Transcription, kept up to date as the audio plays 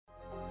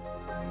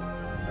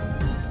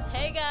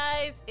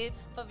guys,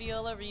 it's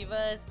Fabiola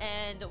Rivas,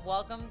 and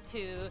welcome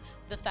to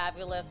the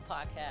Fabulous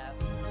Podcast.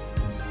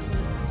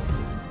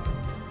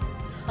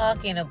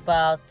 Talking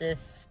about this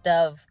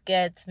stuff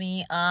gets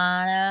me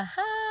on a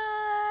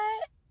high,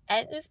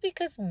 and it's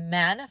because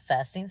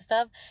manifesting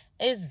stuff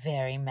is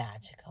very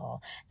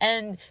magical,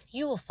 and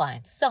you will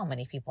find so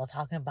many people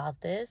talking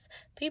about this.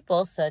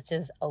 People such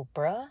as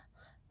Oprah,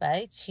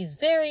 right? She's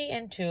very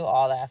into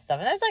all that stuff,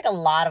 and there's like a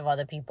lot of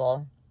other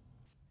people.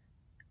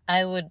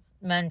 I would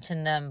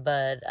mention them,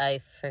 but I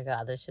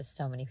forgot. There's just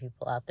so many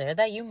people out there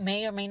that you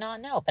may or may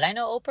not know. But I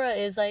know Oprah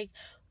is like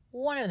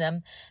one of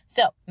them.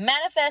 So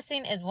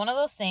manifesting is one of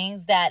those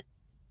things that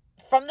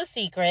from The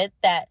Secret,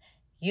 that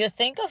you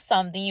think of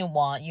something you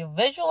want, you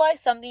visualize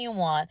something you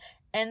want,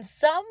 and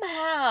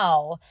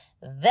somehow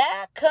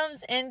that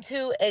comes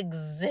into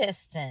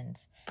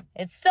existence.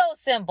 It's so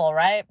simple,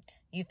 right?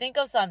 You think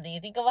of something,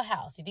 you think of a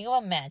house, you think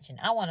of a mansion.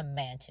 I want a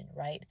mansion,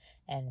 right?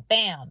 And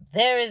bam,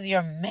 there is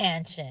your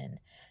mansion.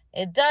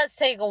 It does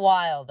take a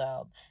while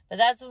though, but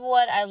that's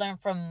what I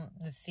learned from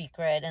The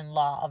Secret and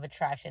Law of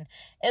Attraction.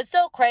 It's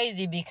so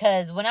crazy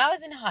because when I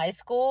was in high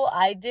school,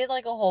 I did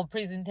like a whole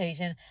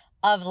presentation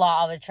of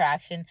Law of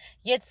Attraction,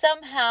 yet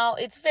somehow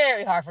it's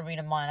very hard for me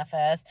to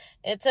manifest.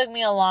 It took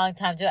me a long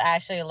time to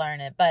actually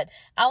learn it, but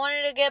I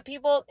wanted to get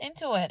people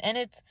into it, and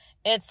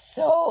it's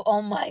so,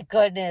 oh my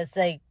goodness,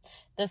 like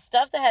the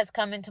stuff that has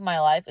come into my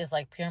life is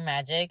like pure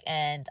magic,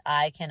 and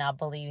I cannot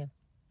believe.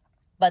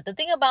 But the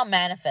thing about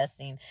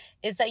manifesting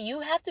is that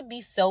you have to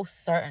be so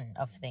certain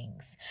of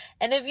things.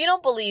 And if you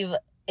don't believe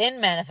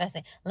in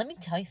manifesting, let me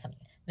tell you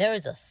something. There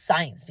is a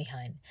science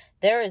behind it.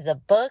 There is a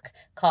book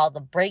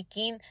called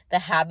Breaking the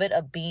Habit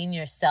of Being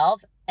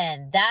Yourself.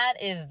 And that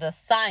is the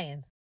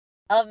science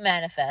of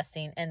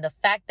manifesting and the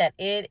fact that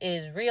it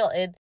is real.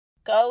 It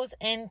goes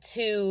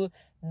into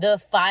the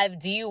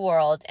 5D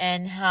world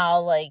and how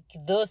like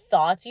the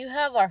thoughts you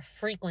have are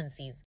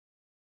frequencies.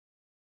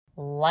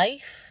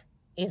 Life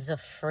is a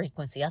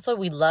frequency. That's why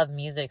we love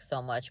music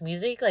so much.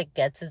 Music like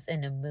gets us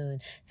in a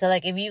mood. So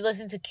like if you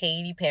listen to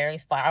Katy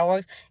Perry's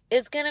Fireworks,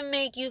 it's gonna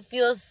make you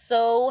feel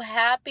so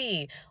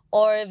happy.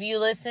 Or if you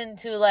listen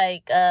to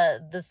like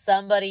the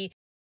Somebody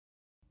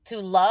to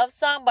Love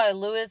song by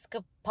Louis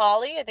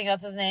Capaldi, I think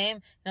that's his name.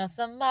 You know,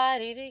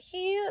 somebody to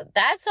heal.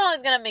 That song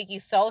is gonna make you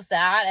so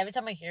sad. Every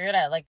time I hear it,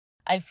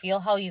 I feel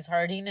how he's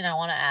hurting, and I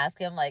want to ask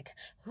him, like,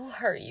 who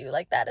hurt you?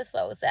 Like, that is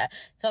so sad.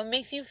 So it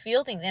makes you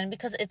feel things, and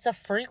because it's a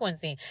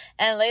frequency.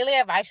 And lately,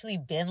 I've actually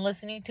been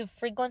listening to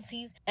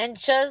frequencies, and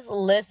just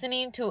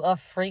listening to a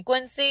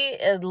frequency,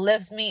 it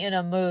lifts me in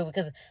a mood,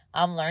 because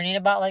I'm learning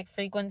about, like,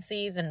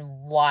 frequencies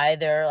and why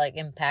they're, like,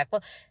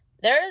 impactful.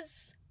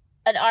 There's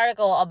an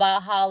article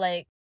about how,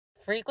 like,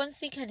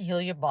 frequency can heal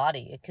your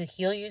body. It could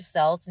heal your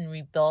cells and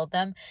rebuild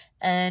them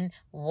and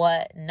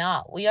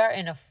whatnot. We are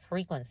in a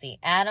frequency.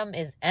 Atom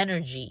is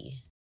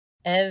energy.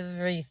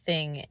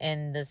 Everything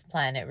in this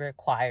planet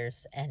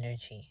requires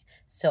energy.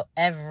 So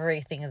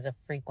everything is a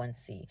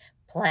frequency.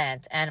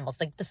 Plants, animals,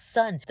 like the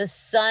sun. The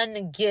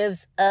sun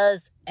gives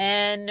us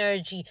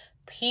energy.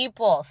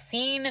 People,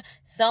 seeing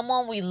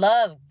someone we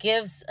love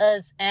gives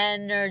us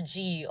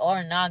energy,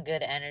 or not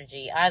good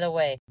energy. Either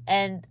way.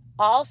 And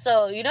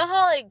also, you know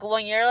how like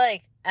when you're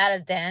like at a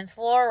dance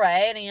floor,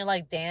 right? And you're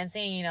like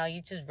dancing, you know,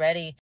 you're just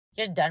ready.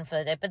 You're done for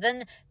the day. But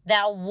then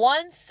that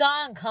one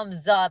song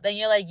comes up and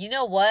you're like, you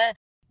know what?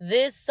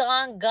 This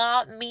song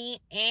got me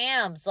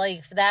amps.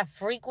 Like that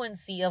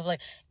frequency of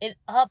like it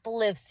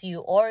uplifts you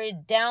or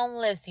it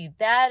downlifts you.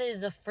 That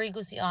is a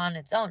frequency on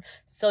its own.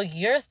 So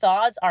your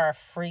thoughts are a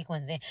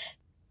frequency.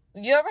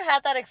 You ever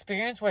had that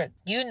experience where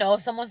you know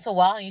someone so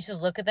well and you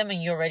just look at them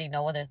and you already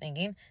know what they're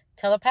thinking?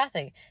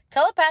 Telepathic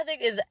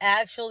is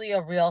actually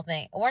a real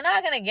thing. We're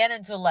not going to get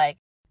into like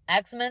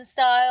X-Men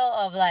style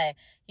of like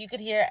you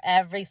could hear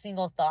every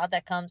single thought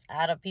that comes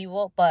out of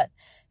people, but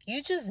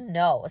you just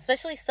know,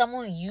 especially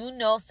someone you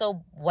know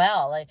so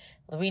well, like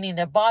reading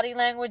their body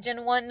language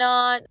and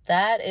whatnot.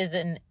 That is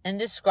an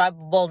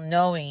indescribable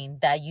knowing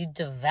that you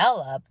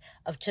develop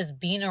of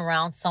just being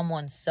around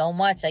someone so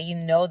much that you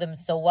know them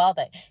so well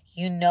that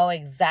you know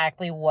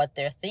exactly what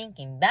they're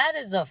thinking. That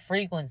is a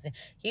frequency.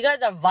 You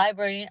guys are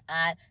vibrating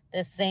at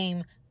the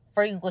same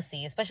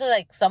frequency, especially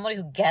like somebody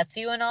who gets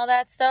you and all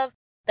that stuff.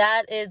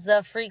 That is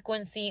a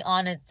frequency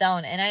on its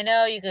own. And I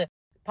know you could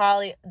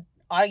probably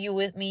argue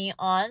with me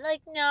on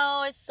like,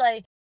 no, it's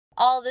like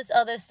all this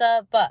other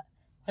stuff, but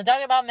we're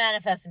talking about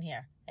manifesting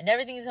here, and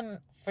everything is a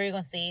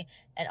frequency,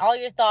 and all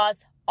your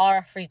thoughts are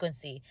a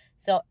frequency.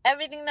 So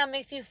everything that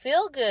makes you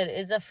feel good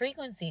is a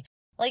frequency.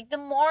 Like the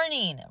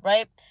morning,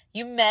 right?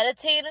 You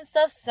meditate and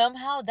stuff,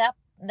 somehow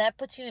that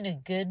puts you in a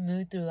good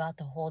mood throughout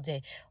the whole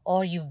day.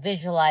 Or you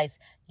visualize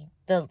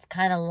the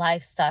kind of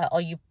lifestyle, or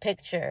you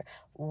picture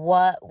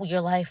what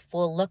your life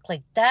will look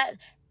like. That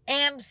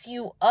amps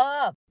you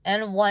up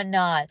and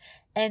whatnot.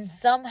 And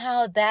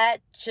somehow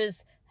that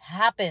just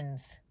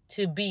happens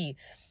to be.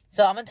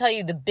 So I'm going to tell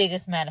you the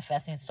biggest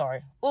manifesting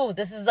story. Ooh,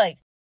 this is like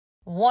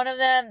one of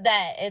them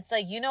that it's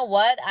like, you know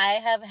what? I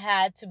have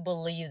had to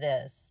believe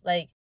this.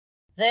 Like,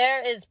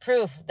 there is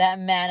proof that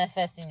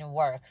manifesting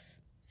works.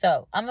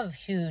 So I'm a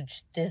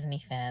huge Disney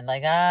fan.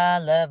 Like, I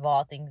love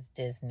all things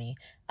Disney.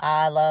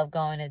 I love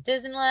going to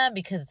Disneyland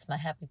because it's my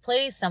happy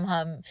place.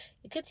 Somehow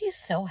it gets you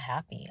so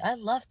happy. I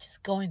love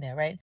just going there,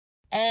 right?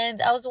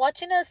 And I was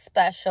watching a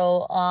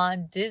special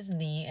on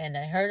Disney and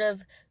I heard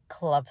of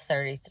Club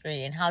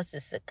 33 and how it's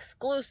this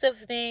exclusive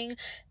thing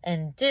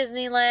in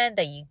Disneyland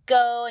that you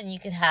go and you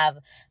could have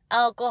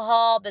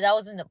alcohol, but that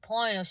wasn't the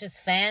point. It was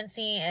just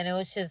fancy and it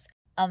was just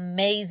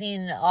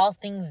amazing. All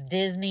things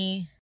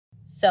Disney.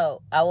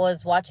 So I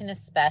was watching a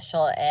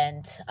special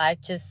and I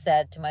just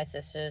said to my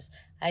sisters,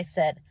 I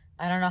said,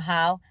 I don't know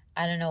how,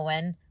 I don't know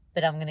when,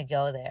 but I'm going to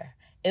go there.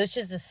 It was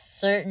just a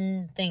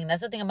certain thing.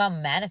 That's the thing about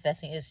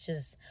manifesting. It's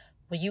just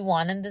what you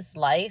want in this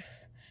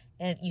life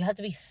and you have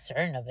to be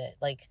certain of it.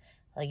 Like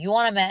you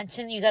want a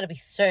mansion, you got to be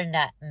certain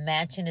that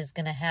mansion is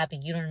going to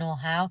happen. You don't know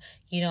how,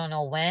 you don't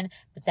know when,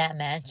 but that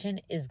mansion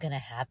is going to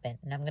happen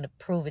and I'm going to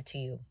prove it to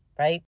you,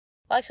 right?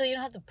 Well, actually, you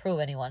don't have to prove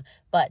anyone,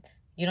 but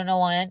you don't know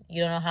when,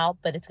 you don't know how,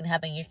 but it's going to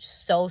happen. You're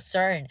so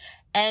certain.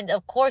 And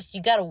of course,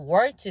 you got to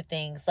work to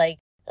things. Like,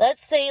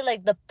 let's say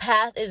like the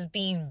path is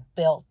being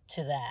built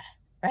to that,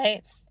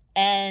 right?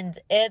 And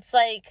it's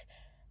like,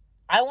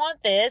 I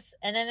want this.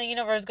 And then the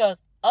universe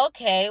goes,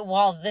 okay,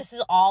 well, this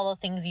is all the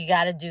things you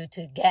got to do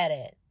to get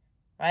it,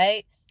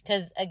 right?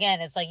 Because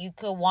again, it's like you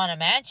could want a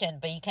mansion,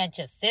 but you can't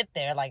just sit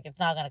there. Like, it's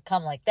not going to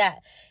come like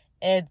that.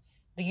 The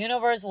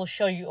universe will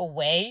show you a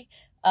way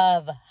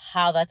of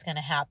how that's going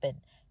to happen.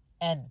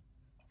 And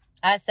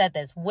I said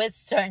this with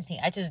certainty.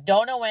 I just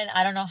don't know when.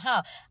 I don't know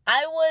how.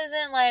 I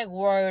wasn't like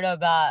worried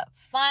about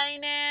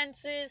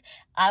finances.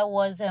 I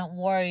wasn't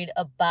worried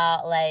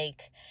about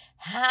like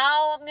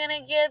how I'm going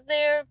to get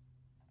there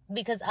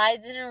because I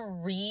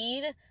didn't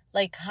read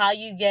like how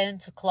you get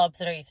into Club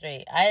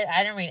 33.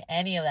 I didn't read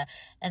any of that.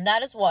 And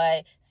that is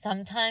why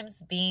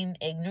sometimes being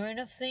ignorant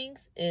of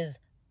things is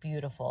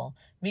beautiful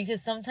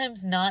because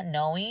sometimes not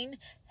knowing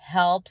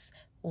helps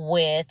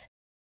with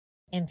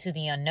into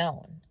the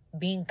unknown.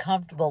 Being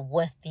comfortable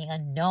with the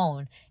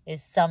unknown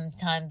is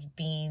sometimes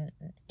being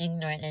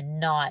ignorant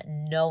and not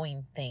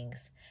knowing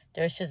things.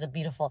 There's just a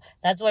beautiful,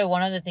 that's why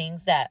one of the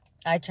things that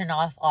I turn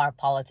off are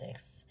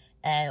politics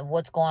and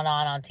what's going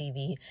on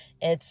TV.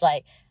 It's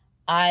like,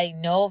 I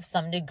know of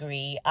some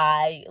degree,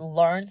 I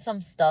learned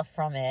some stuff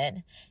from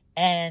it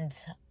and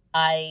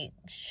I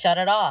shut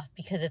it off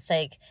because it's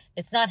like,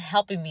 it's not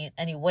helping me in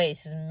any way.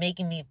 It's just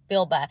making me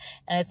feel bad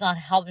and it's not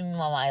helping me in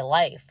my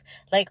life.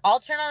 Like, I'll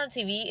turn on the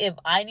TV if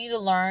I need to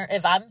learn,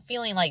 if I'm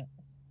feeling like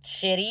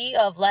shitty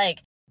of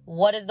like,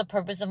 what is the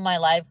purpose of my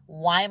life?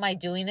 Why am I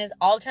doing this?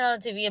 I'll turn on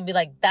the TV and be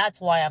like,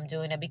 that's why I'm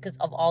doing it because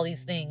of all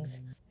these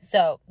things.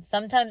 So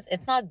sometimes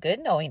it's not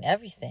good knowing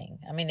everything.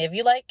 I mean, if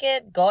you like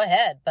it, go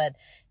ahead. But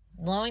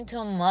knowing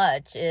too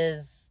much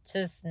is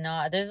just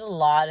not, there's a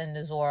lot in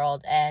this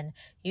world and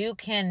you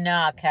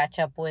cannot catch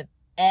up with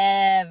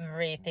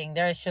everything.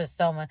 There's just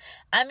so much.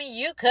 I mean,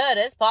 you could,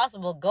 it's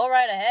possible. Go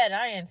right ahead.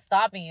 I ain't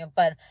stopping you.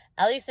 But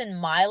at least in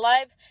my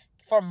life,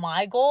 for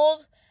my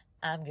goals,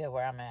 I'm good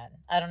where I'm at.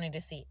 I don't need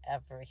to see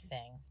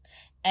everything.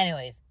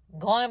 Anyways,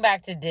 going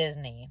back to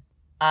Disney,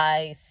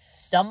 I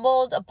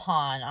stumbled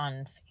upon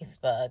on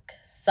Facebook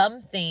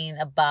something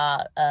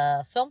about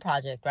a film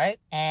project, right?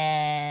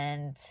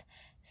 And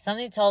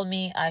somebody told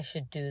me I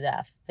should do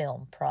that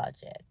film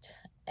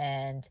project.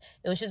 And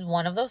it was just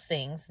one of those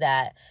things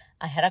that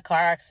I had a car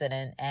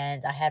accident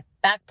and I had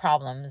back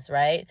problems,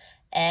 right?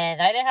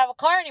 And I didn't have a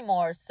car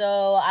anymore.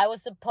 So I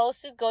was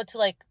supposed to go to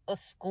like a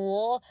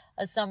school,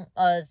 some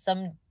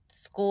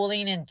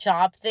schooling and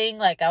job thing.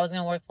 Like, I was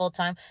going to work full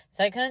time.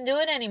 So I couldn't do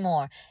it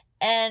anymore.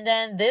 And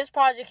then this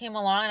project came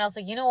along and I was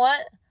like, you know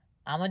what?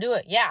 I'm going to do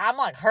it. Yeah, I'm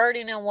like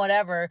hurting and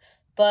whatever,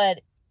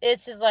 but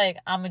it's just like,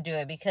 I'm going to do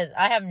it because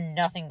I have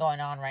nothing going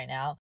on right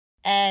now.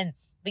 And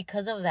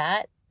because of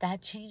that,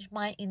 that changed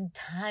my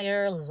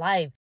entire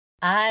life.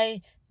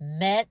 I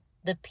met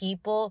the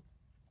people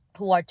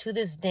who are to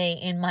this day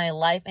in my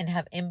life and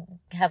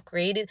have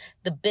created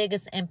the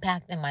biggest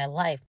impact in my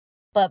life.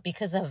 But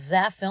because of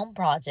that film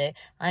project,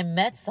 I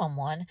met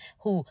someone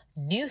who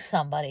knew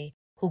somebody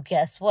who,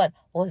 guess what,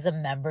 was a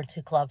member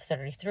to Club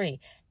 33.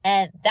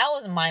 And that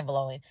was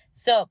mind-blowing.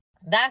 So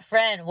that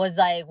friend was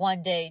like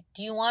one day,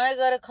 do you want to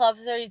go to Club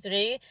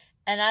 33?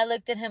 And I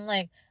looked at him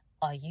like,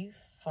 are you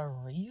for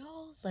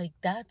real? Like,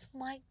 that's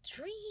my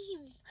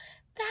dream.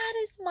 That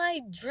is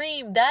my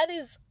dream.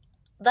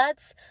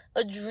 That's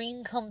a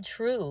dream come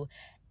true.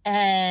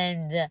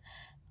 And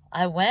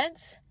I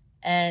went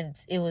and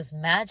it was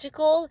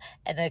magical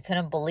and I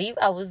couldn't believe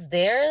I was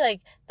there.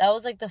 Like, that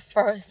was like the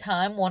first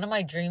time one of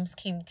my dreams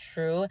came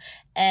true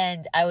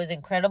and I was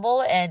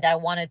incredible and I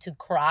wanted to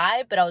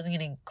cry, but I wasn't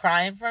going to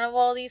cry in front of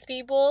all these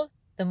people.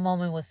 The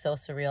moment was so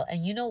surreal.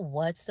 And you know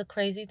what's the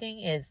crazy thing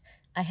is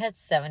I had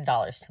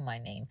 $7 to my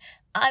name.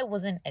 I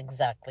wasn't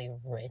exactly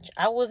rich.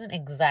 I wasn't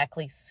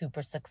exactly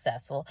super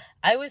successful.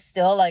 I was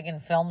still like in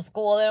film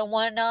school and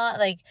whatnot.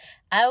 Like,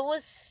 I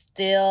was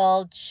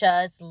still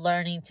just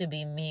learning to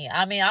be me.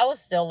 I mean, I was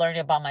still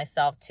learning about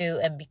myself too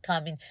and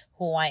becoming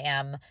who I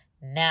am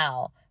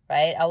now,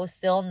 right? I was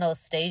still in those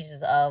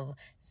stages of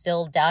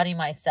still doubting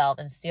myself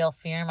and still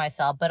fearing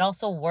myself, but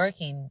also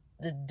working.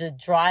 The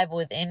drive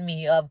within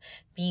me of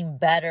being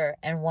better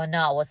and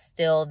whatnot was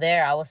still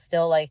there. I was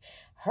still like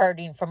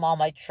hurting from all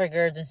my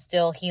triggers and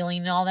still healing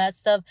and all that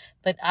stuff.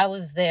 But I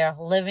was there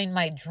living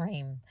my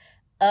dream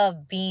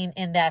of being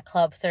in that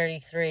Club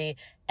 33.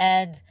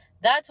 And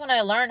that's when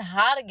I learned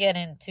how to get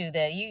into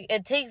that.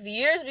 It takes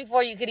years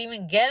before you could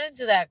even get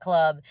into that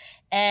club.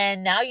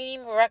 And now you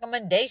need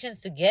recommendations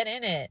to get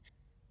in it.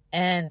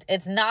 And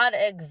it's not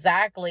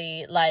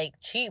exactly like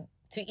cheap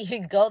to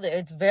even go there.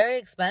 It's very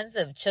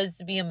expensive just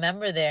to be a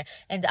member there.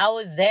 And I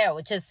was there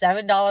with just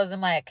 $7 in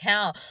my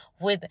account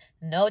with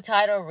no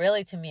title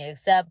really to me,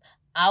 except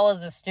I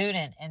was a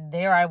student and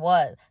there I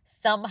was.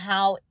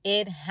 Somehow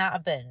it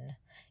happened.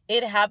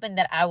 It happened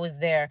that I was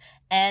there.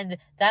 And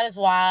that is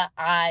why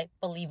I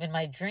believe in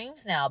my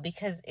dreams now,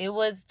 because it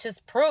was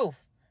just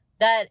proof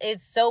that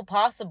it's so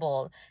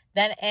possible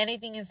that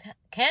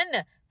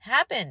can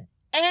happen.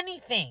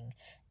 Anything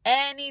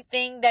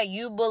that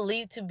you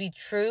believe to be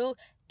true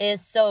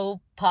is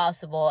so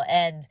possible.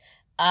 And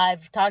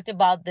I've talked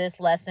about this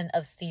lesson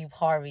of Steve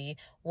Harvey,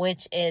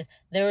 which is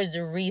there is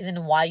a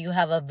reason why you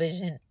have a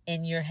vision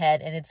in your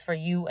head, and it's for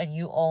you and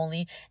you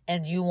only,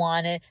 and you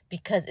want it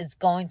because it's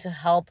going to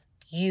help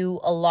you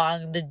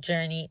along the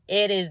journey.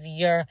 It is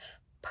your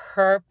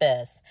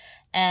purpose.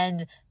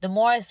 And the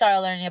more I started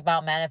learning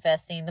about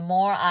manifesting, the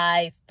more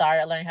I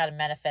started learning how to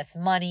manifest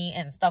money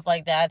and stuff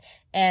like that.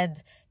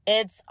 And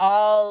it's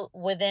all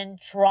within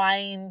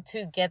trying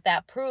to get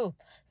that proof.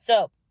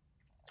 So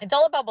it's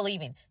all about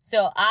believing.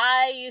 So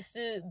I used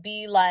to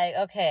be like,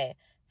 okay,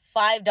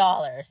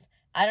 $5.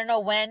 I don't know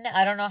when,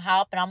 I don't know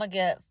how, but I'm going to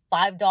get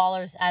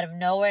 $5 out of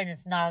nowhere, and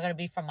it's not going to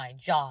be from my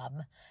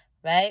job,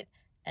 right?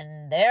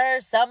 And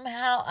there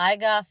somehow I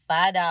got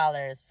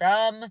 $5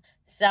 from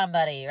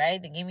somebody,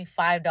 right? They gave me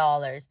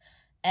 $5.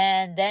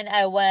 And then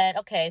I went,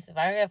 okay, so if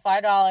I get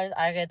 $5,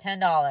 I get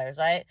 $10,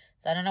 right?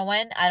 So I don't know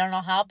when, I don't know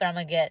how, but I'm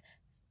going to get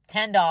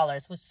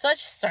 $10 with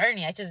such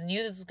certainty. I just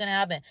knew this was going to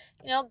happen.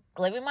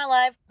 Living my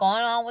life,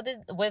 going on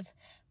with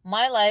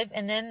my life.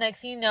 And then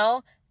next thing you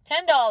know,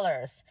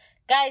 $10.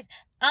 Guys,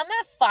 I'm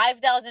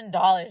at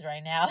 $5,000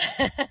 right now.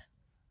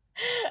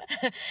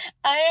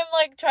 I am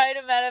like trying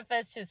to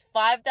manifest just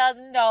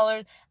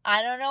 $5,000.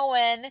 I don't know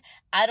when,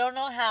 I don't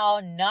know how,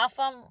 not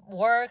from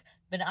work,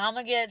 but I'm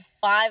gonna get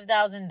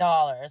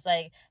 $5,000.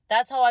 Like,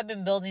 that's how I've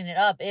been building it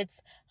up.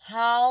 It's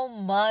how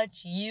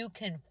much you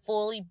can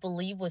fully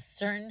believe with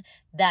certain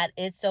that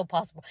it's so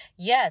possible.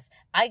 Yes,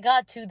 I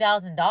got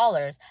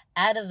 $2,000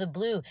 out of the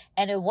blue,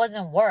 and it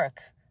wasn't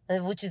work,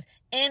 which is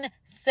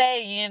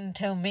insane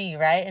to me,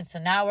 right? And so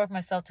now I work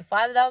myself to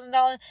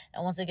 $5,000,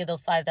 and once I get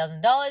those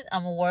 $5,000,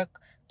 I'm gonna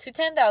work to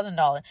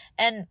 $10,000.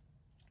 And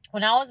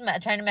when I was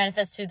trying to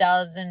manifest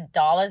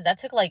 $2,000, that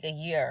took like a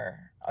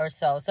year or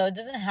so. So it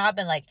doesn't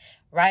happen like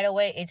right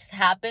away. It just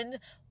happened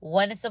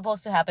when it's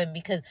supposed to happen,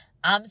 because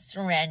I'm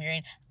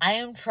surrendering. I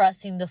am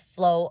trusting the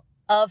flow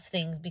of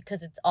things,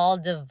 because it's all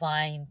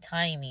divine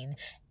timing,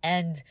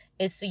 and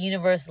it's the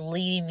universe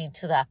leading me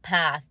to that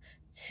path,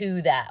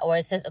 to that, or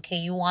it says, okay,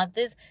 you want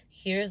this,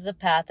 here's the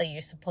path that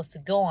you're supposed to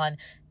go on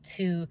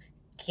to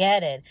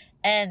get it.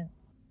 And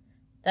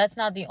that's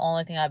not the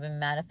only thing I've been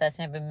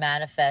manifesting. I've been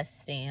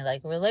manifesting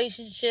like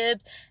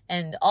relationships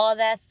and all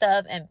that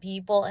stuff and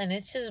people, and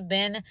it's just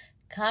been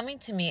coming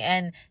to me,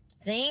 and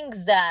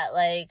things that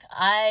like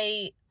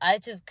I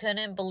just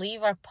couldn't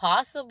believe are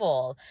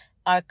possible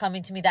are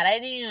coming to me that I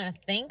didn't even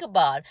think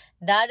about.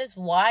 That is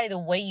why the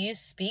way you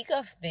speak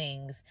of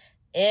things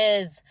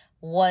is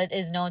what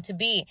is known to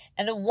be.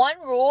 And the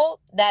one rule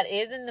that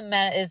is in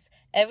the is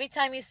every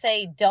time you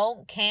say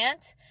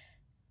can't,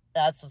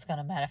 that's what's going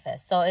to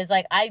manifest. So it's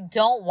like, I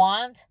don't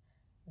want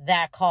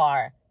that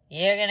car.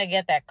 You're going to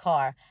get that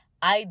car.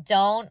 I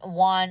don't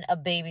want a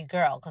baby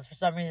girl, because for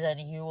some reason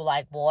you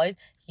like boys.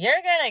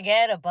 You're going to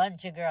get a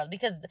bunch of girls,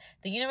 because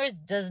the universe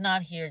does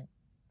not hear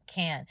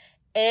can.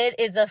 It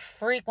is a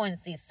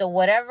frequency. So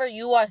whatever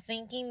you are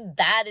thinking,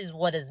 that is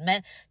what is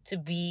meant to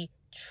be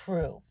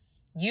true.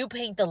 You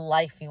paint the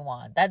life you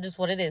want. That is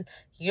what it is.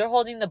 You're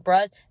holding the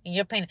brush and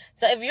you're painting.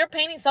 So if you're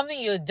painting something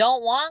you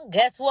don't want,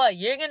 guess what?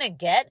 You're going to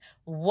get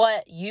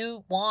what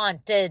you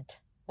wanted,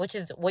 which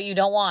is what you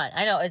don't want.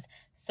 I know it's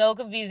so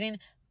confusing,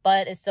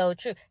 but it's so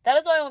true. That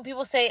is why when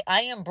people say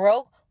I am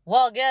broke,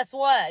 well, guess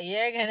what?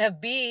 You're going to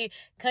be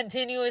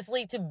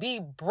continuously to be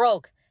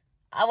broke.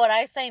 What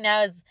I say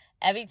now is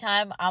every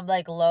time I'm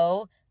like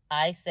low,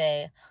 I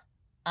say,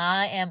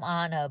 I am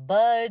on a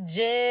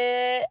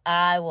budget.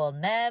 I will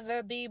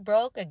never be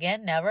broke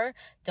again. Never.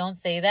 Don't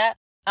say that.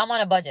 I'm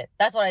on a budget.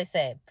 That's what I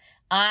say.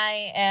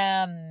 I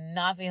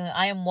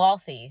am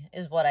wealthy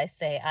is what I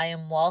say. I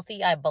am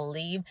wealthy. I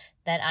believe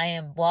that I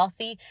am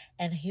wealthy.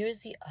 And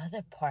here's the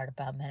other part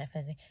about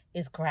manifesting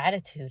is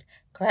gratitude.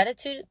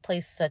 Gratitude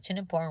plays such an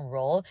important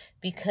role,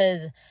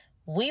 because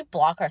we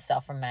block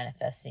ourselves from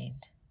manifesting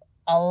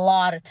a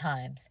lot of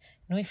times,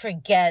 and we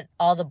forget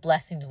all the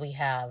blessings we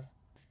have.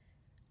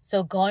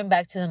 So going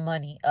back to the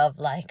money of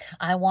like,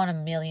 I want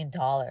 $1 million,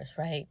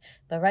 right?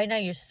 But right now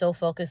you're so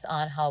focused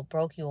on how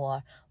broke you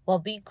are. Well,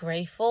 be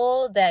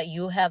grateful that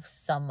you have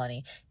some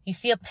money. You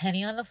see a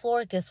penny on the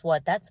floor, guess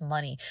what? That's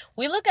money.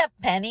 We look at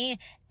penny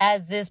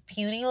as this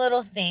puny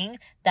little thing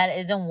that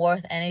isn't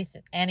worth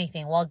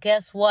anything. Well,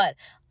 guess what?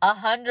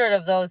 100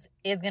 of those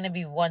is going to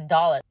be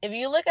 $1. If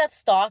you look at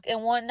stock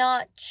and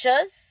whatnot,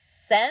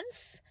 just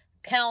cents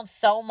counts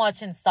so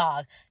much in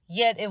stock.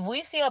 Yet if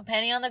we see a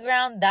penny on the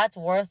ground, that's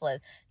worthless.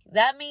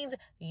 That means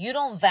you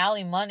don't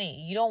value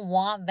money. You don't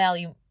want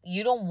value.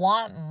 You don't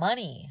want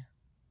money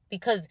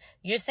because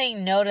you're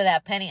saying no to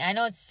that penny. I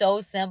know it's so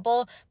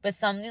simple, but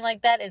something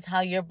like that is how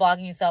you're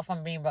blocking yourself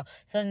from being broke.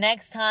 So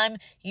next time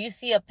you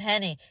see a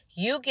penny,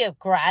 you give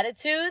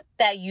gratitude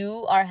that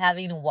you are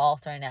having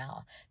wealth right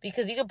now,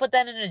 because you can put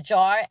that in a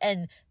jar,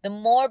 and the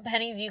more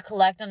pennies you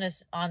collect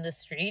on the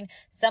street,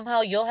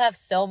 somehow you'll have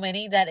so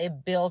many that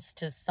it builds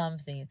to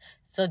something.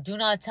 So do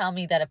not tell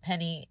me that a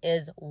penny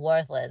is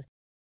worthless.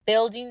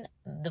 Building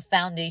the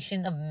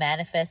foundation of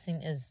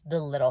manifesting is the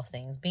little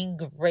things, being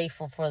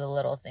grateful for the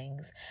little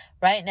things.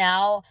 Right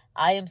now,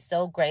 I am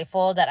so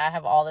grateful that I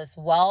have all this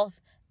wealth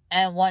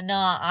and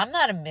whatnot. I'm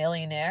not a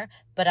millionaire,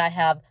 but I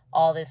have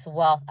all this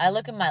wealth. I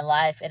look at my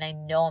life and I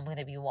know I'm going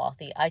to be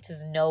wealthy. I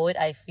just know it.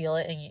 I feel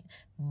it in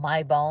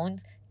my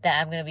bones that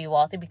I'm going to be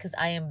wealthy because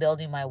I am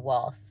building my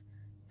wealth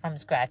from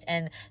scratch,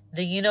 and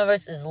the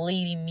universe is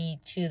leading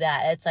me to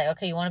that. It's like,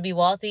 okay, you want to be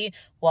wealthy?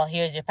 Well,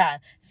 here's your path.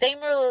 Same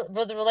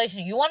with the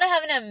relationship. You want to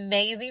have an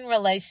amazing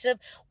relationship?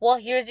 Well,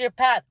 here's your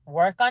path.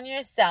 Work on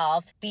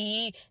yourself.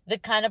 Be the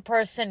kind of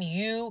person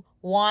you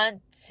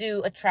want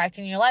to attract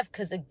in your life.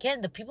 Because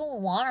again, the people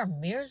we want are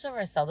mirrors of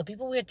ourselves. The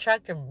people we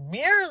attract are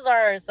mirrors of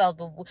ourselves,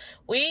 but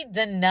we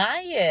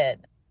deny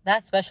it.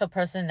 That special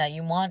person that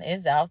you want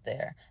is out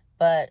there.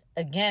 But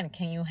again,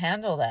 can you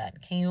handle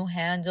that? Can you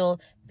handle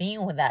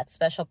being with that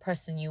special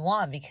person you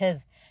want?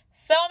 Because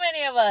so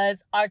many of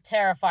us are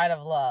terrified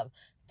of love.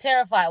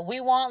 Terrified.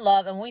 We want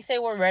love and we say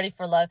we're ready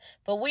for love,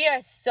 but we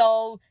are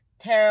so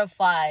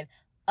terrified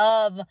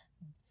of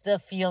the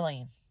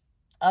feeling,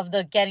 of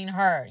the getting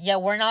hurt. Yeah,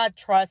 we're not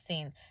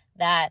trusting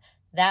that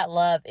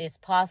love is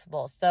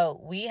possible.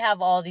 So we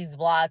have all these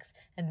blocks,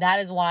 and that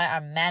is why our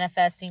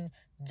manifesting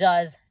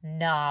does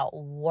not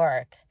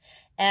work.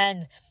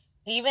 And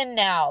even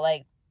now,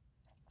 like,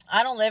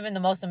 I don't live in the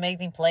most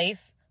amazing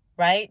place,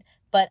 right?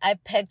 But I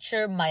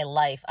picture my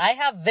life. I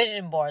have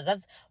vision boards.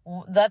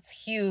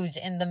 That's huge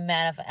in the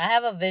manifest. I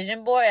have a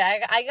vision board.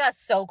 I got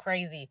so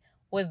crazy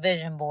with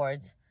vision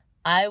boards.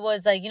 I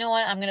was like, you know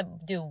what? I'm going to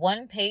do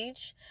one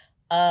page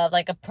of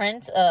like a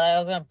print. I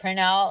was going to print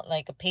out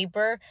like a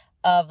paper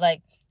of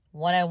like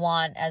what I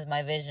want as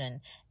my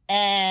vision.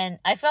 And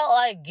I felt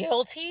like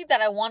guilty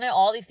that I wanted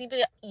all these things.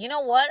 But you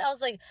know what? I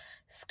was like,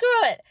 screw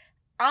it.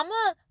 I'm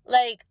going to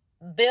like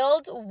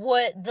build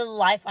what the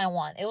life I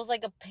want. It was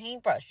like a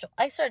paintbrush. So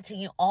I started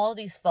taking all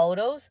these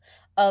photos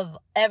of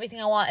everything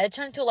I want. It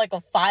turned to like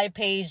a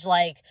 5-page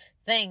like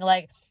thing.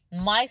 Like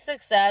my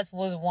success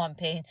was 1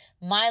 page.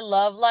 My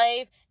love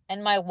life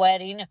and my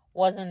wedding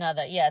was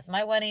another. Yes,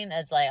 my wedding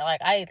is like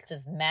I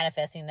just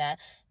manifesting that.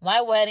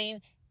 My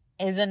wedding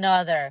is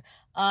another.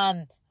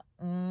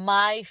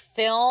 My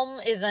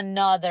film is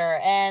another.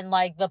 And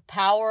like the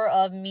power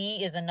of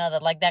me is another.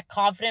 Like that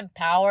confident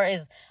power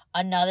is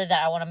another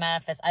that I want to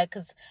manifest.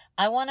 Because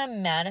I want to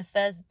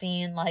manifest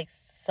being like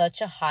such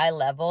a high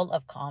level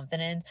of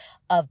confidence,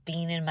 of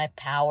being in my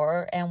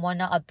power and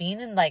whatnot, of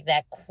being in like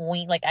that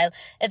queen. Like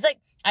it's like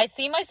I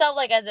see myself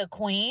like as a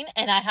queen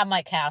and I have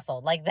my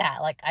castle like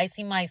that. Like I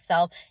see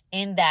myself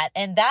in that,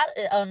 and that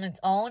on its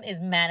own is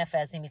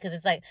manifesting, because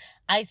it's like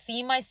I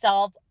see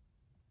myself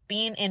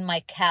being in my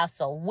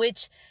castle,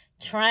 which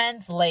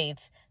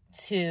translates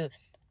to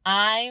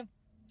I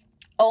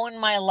own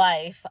my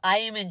life. I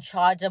am in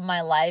charge of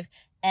my life,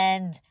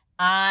 and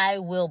I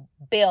will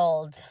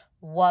build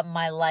what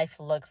my life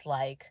looks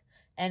like.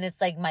 And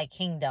it's like my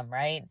kingdom,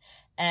 right?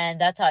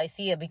 And that's how I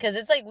see it, because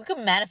it's like we could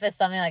manifest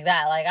something like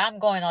that. Like I'm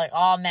going like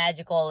all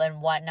magical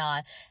and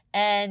whatnot.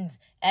 And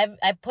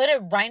I put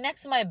it right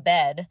next to my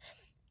bed,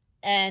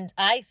 and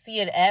I see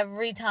it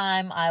every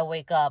time I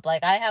wake up.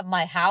 Like I have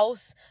my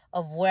house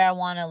of where I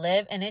want to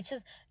live, and it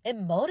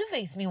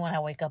motivates me when I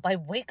wake up. I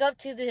wake up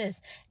to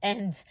this,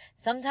 and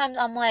sometimes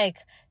I'm like,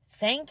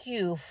 thank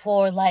you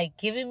for like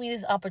giving me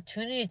this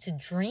opportunity to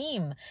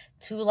dream,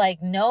 to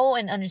like know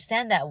and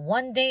understand that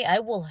one day I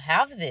will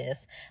have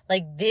this.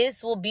 Like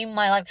this will be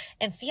my life.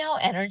 And see how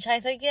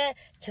energized I get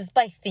just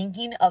by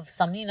thinking of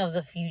something of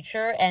the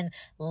future and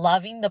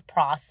loving the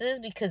process.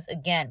 Because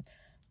again,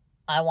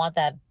 I want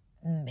that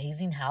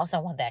amazing house. I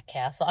want that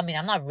castle. I mean,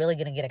 I'm not really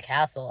gonna get a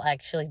castle. I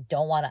actually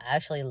don't want to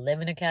actually live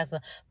in a castle,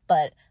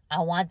 but I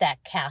want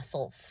that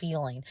castle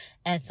feeling.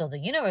 And so the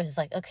universe is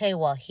like, okay,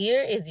 well,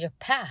 here is your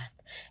path,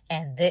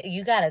 and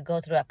you gotta go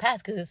through that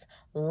path, because it's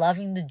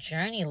loving the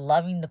journey,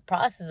 loving the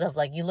process of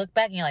like, you look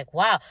back and you're like,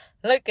 wow,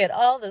 look at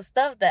all the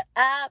stuff that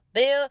I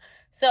built.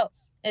 So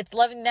It's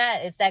loving that.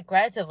 It's that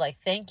gratitude of like,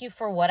 thank you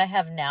for what I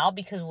have now,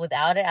 because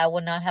without it, I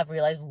would not have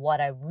realized what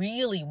I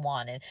really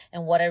wanted.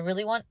 And what I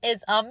really want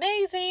is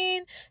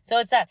amazing. So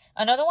it's that.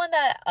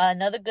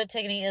 Another good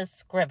technique is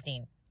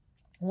scripting,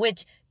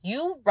 which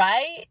you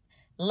write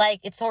like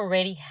it's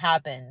already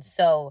happened.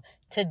 So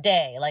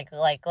today,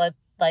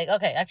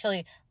 okay,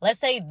 actually, let's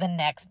say the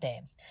next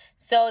day.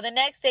 So the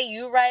next day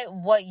you write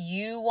what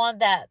you want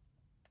that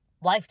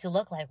life to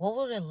look like. What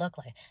would it look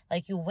like?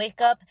 Like, you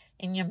wake up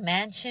in your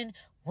mansion.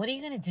 What are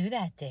you going to do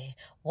that day?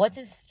 What's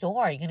in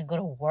store? Are you going to go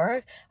to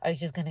work? Are you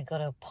just going to go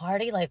to a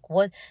party? Like,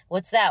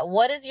 what's that?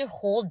 What is your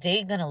whole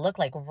day going to look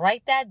like?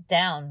 Write that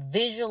down.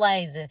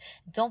 Visualize it.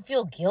 Don't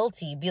feel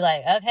guilty. Be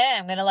like, okay,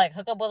 I'm going to like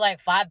hook up with like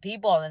 5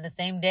 people in the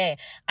same day.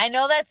 I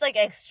know that's like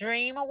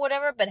extreme or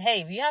whatever, but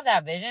hey, if you have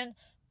that vision,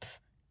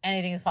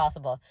 anything is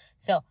possible.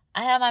 So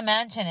I have my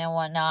mansion and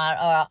whatnot,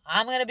 or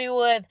I'm going to be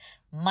with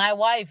my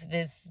wife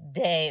this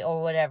day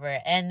or whatever.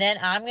 And then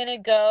I'm going to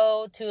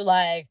go to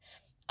like,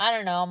 I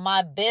don't know,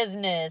 my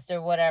business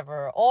or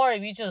whatever. Or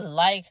if you just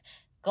like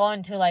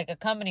going to like a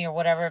company or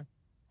whatever,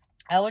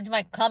 I went to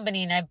my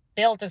company and I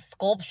built a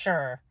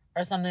sculpture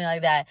or something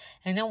like that.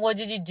 And then what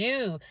did you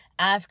do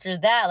after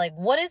that? Like,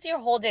 what is your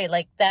whole day?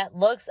 Like, that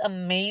looks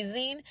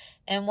amazing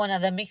and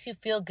whatnot. That makes you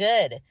feel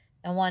good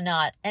and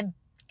whatnot. And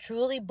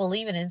truly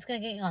believe it. It's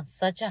going to get you on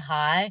such a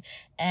high,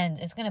 and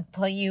it's going to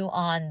put you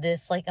on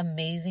this like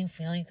amazing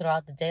feeling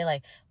throughout the day.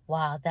 Like,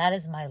 wow, that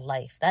is my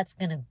life. That's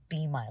going to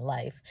be my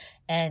life.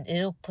 And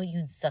it'll put you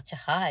in such a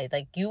high.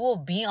 Like, you will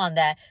be on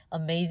that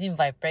amazing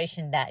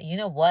vibration that, you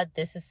know what,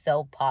 this is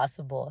so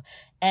possible.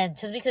 And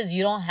just because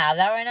you don't have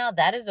that right now,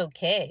 that is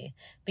okay.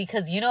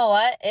 Because you know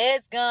what?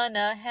 It's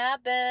gonna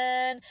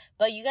happen.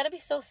 But you got to be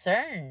so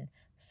certain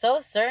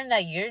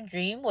that your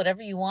dream,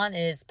 whatever you want,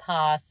 is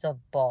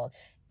possible.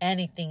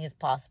 Anything is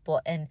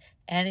possible and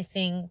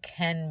anything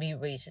can be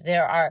reached.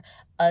 There are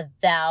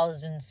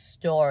 1,000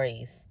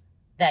 stories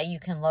that you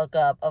can look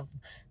up of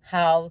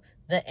how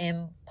the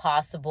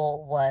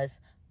impossible was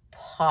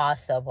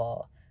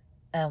possible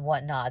and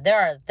whatnot. There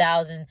are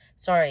 1,000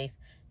 stories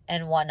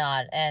and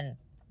whatnot. And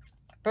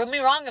prove me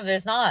wrong if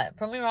there's not.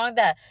 Prove me wrong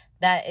that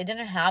it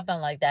didn't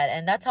happen like that.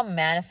 And that's how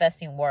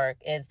manifesting work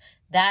is,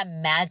 that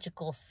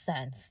magical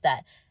sense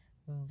that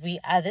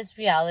this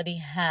reality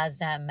has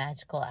that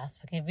magical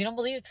aspect. And if you don't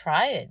believe it,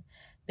 try it.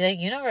 Be like,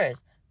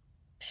 universe,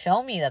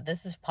 show me that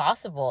this is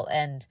possible,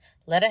 and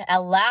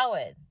allow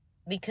it.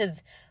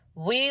 Because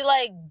we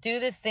like do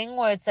this thing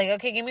where it's like,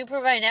 okay, give me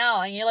proof right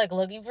now, and you're like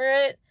looking for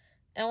it,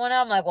 and when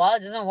I'm like, well, it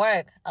doesn't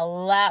work.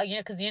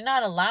 Because you're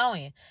not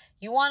allowing.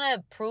 You want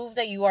to prove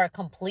that you are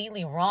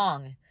completely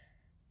wrong,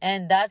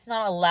 and that's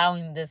not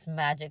allowing this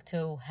magic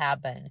to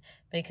happen.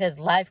 Because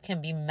life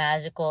can be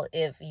magical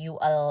if you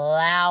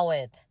allow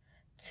it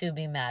to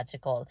be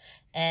magical.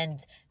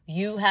 And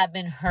you have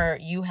been hurt,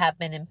 you have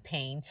been in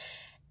pain,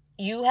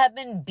 you have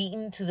been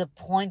beaten to the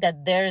point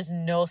that there is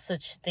no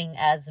such thing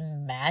as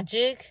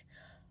magic.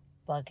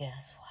 But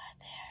guess what?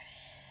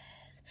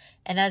 There is.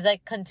 And as I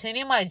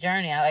continue my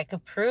journey, I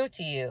could prove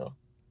to you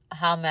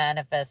how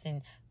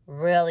manifesting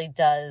really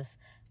does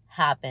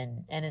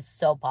happen, and it's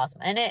so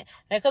possible. And it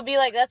could be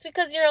like, that's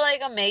because you're like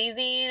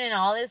amazing and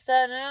all this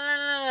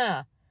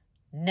stuff.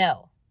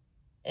 No.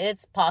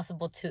 It's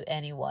possible to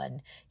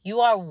anyone.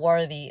 You are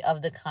worthy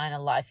of the kind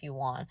of life you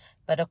want.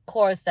 But of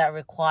course, that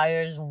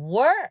requires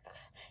work.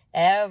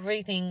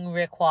 Everything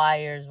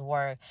requires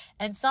work.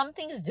 And some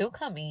things do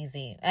come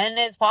easy. And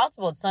it's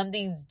possible some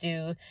things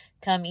do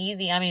come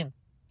easy. I mean,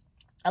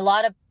 a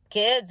lot of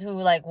kids who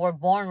like were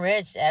born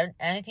rich,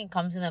 anything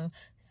comes to them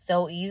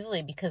so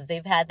easily because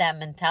they've had that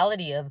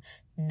mentality of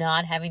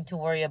not having to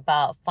worry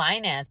about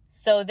finance.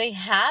 So they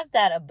have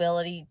that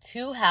ability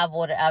to have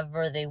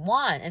whatever they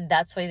want, and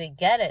that's why they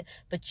get it.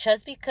 But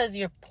just because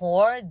you're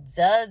poor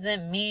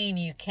doesn't mean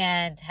you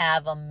can't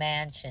have a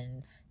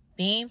mansion.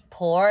 Being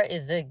poor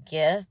is a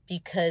gift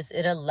because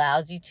it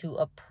allows you to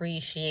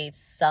appreciate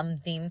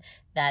something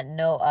that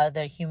no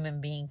other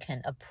human being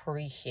can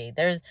appreciate.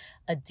 There's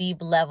a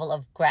deep level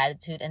of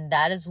gratitude, and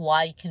that is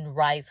why you can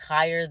rise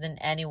higher than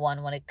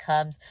anyone when it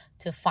comes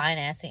to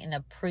financing and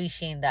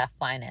appreciating that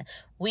finance.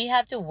 We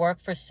have to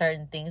work for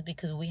certain things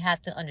because we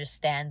have to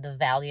understand the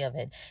value of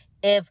it.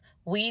 If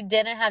we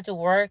didn't have to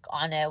work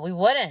on it, we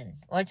wouldn't.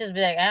 We'd just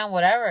be like,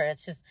 whatever.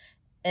 It's just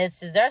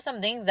there are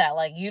some things that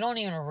like you don't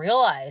even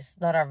realize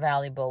that are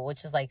valuable,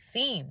 which is like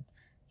seeing.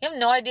 You have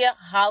no idea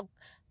how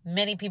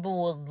many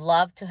people would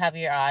love to have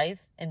your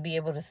eyes and be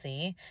able to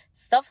see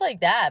stuff like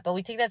that, but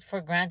we take that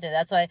for granted.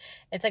 That's why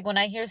it's like when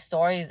I hear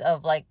stories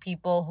of like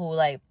people who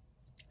like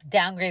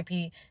downgrade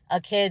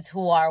kids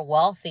who are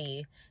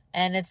wealthy,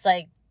 and it's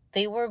like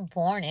they were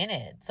born in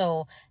it,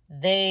 so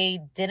they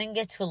didn't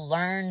get to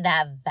learn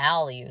that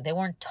value. They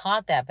weren't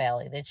taught that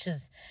value. It's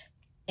just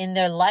in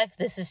their life,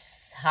 this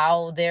is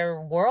how their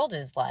world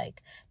is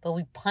like, but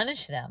we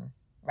punish them,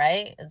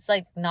 right? It's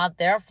like not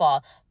their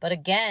fault. But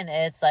again,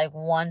 it's like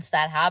once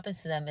that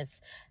happens to them,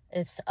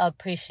 it's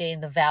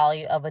appreciating the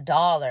value of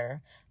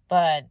 $1,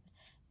 but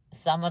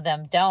some of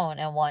them don't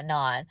and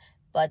whatnot.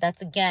 But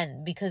that's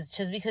again, because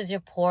just because you're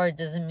poor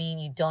doesn't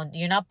mean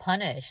you're not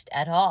punished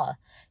at all.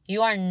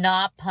 You are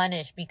not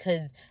punished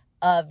because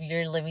of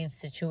your living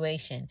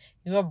situation.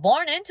 You were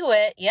born into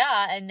it,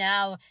 yeah, and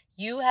now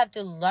you have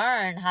to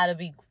learn how to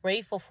be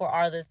grateful for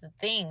other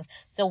things.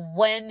 So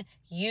when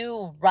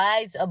you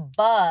rise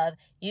above,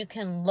 you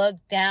can look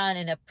down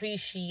and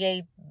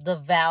appreciate the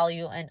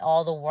value and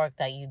all the work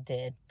that you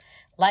did.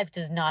 Life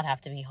does not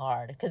have to be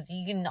hard, because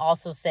you can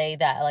also say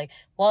that, like,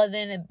 well,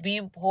 then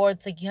being poor,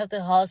 it's like you have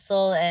to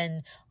hustle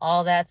and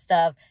all that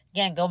stuff.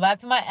 Again, go back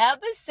to my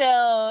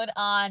episode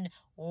on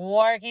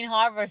working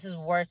hard versus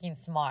working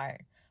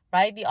smart,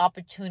 right? The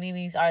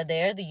opportunities are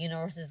there. The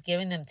universe is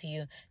giving them to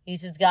you. You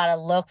just got to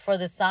look for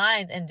the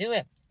signs and do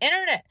it.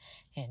 Internet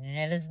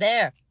is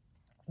there.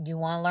 You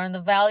want to learn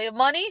the value of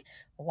money?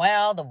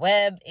 Well, the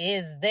web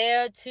is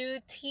there to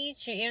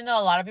teach you. Even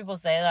though a lot of people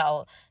say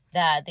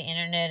that the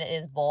internet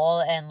is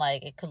bull and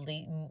like it could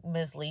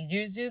mislead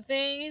you to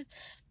things.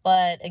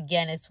 But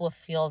again, it's what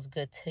feels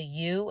good to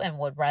you and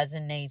what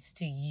resonates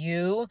to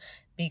you,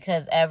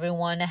 because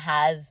everyone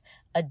has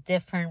a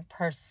different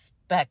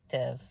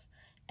perspective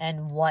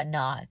and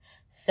whatnot.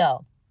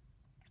 So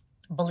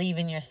believe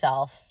in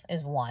yourself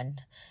is one.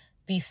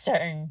 Be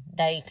certain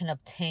that you can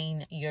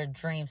obtain your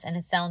dreams. And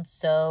it sounds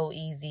so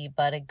easy,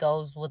 but it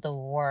goes with the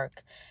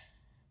work.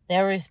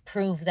 There is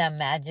proof that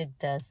magic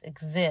does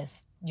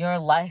exist. Your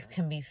life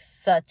can be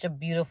such a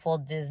beautiful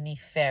Disney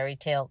fairy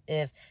tale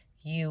if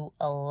you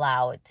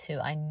allow it to.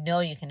 I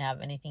know you can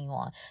have anything you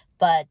want,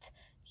 but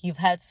you've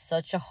had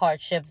such a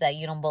hardship that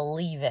you don't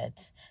believe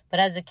it. But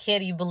as a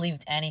kid, you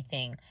believed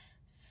anything.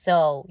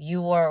 So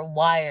you were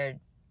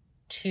wired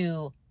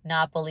to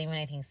not believe in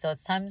anything. So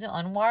it's time to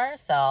unwire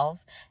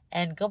ourselves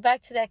and go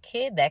back to that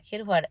kid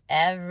who had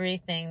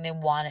everything they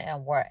wanted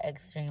and were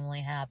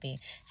extremely happy.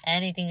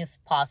 Anything is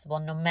possible,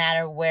 no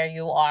matter where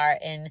you are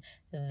in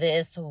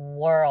this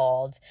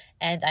world.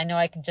 And I know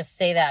I can just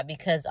say that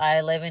because I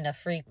live in a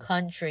free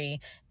country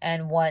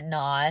and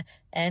whatnot,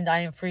 and I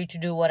am free to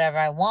do whatever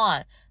I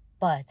want.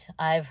 But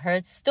I've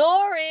heard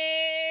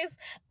stories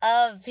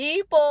of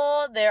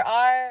people. There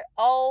are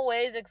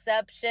always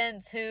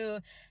exceptions who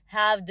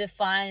have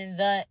defined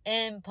the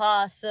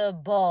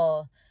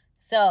impossible.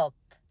 So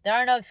there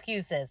are no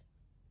excuses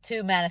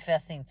to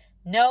manifesting.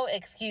 No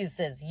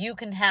excuses. You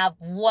can have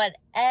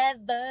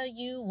whatever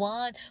you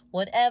want,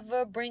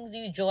 whatever brings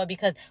you joy,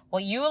 because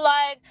what you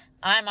like,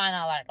 I might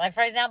not like. Like,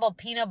 for example,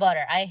 peanut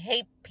butter. I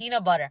hate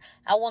peanut butter.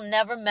 I will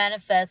never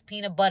manifest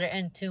peanut butter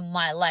into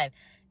my life.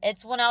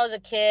 It's when I was a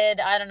kid.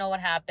 I don't know what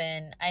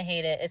happened. I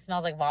hate it. It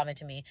smells like vomit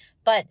to me.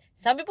 But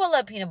some people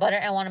love peanut butter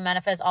and want to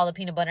manifest all the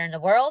peanut butter in the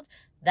world.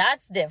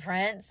 That's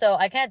different. So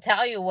I can't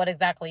tell you what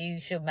exactly you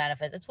should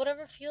manifest. It's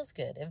whatever feels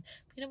good. If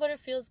peanut butter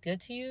feels good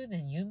to you,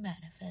 then you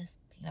manifest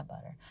peanut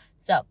butter.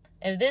 So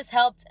if this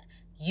helped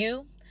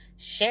you,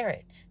 share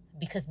it,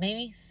 because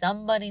maybe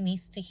somebody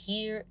needs to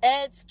hear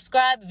it.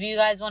 Subscribe if you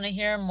guys want to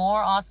hear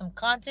more awesome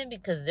content,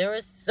 because there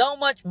is so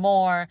much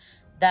more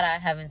that I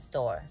have in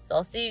store. So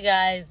I'll see you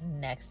guys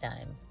next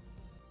time.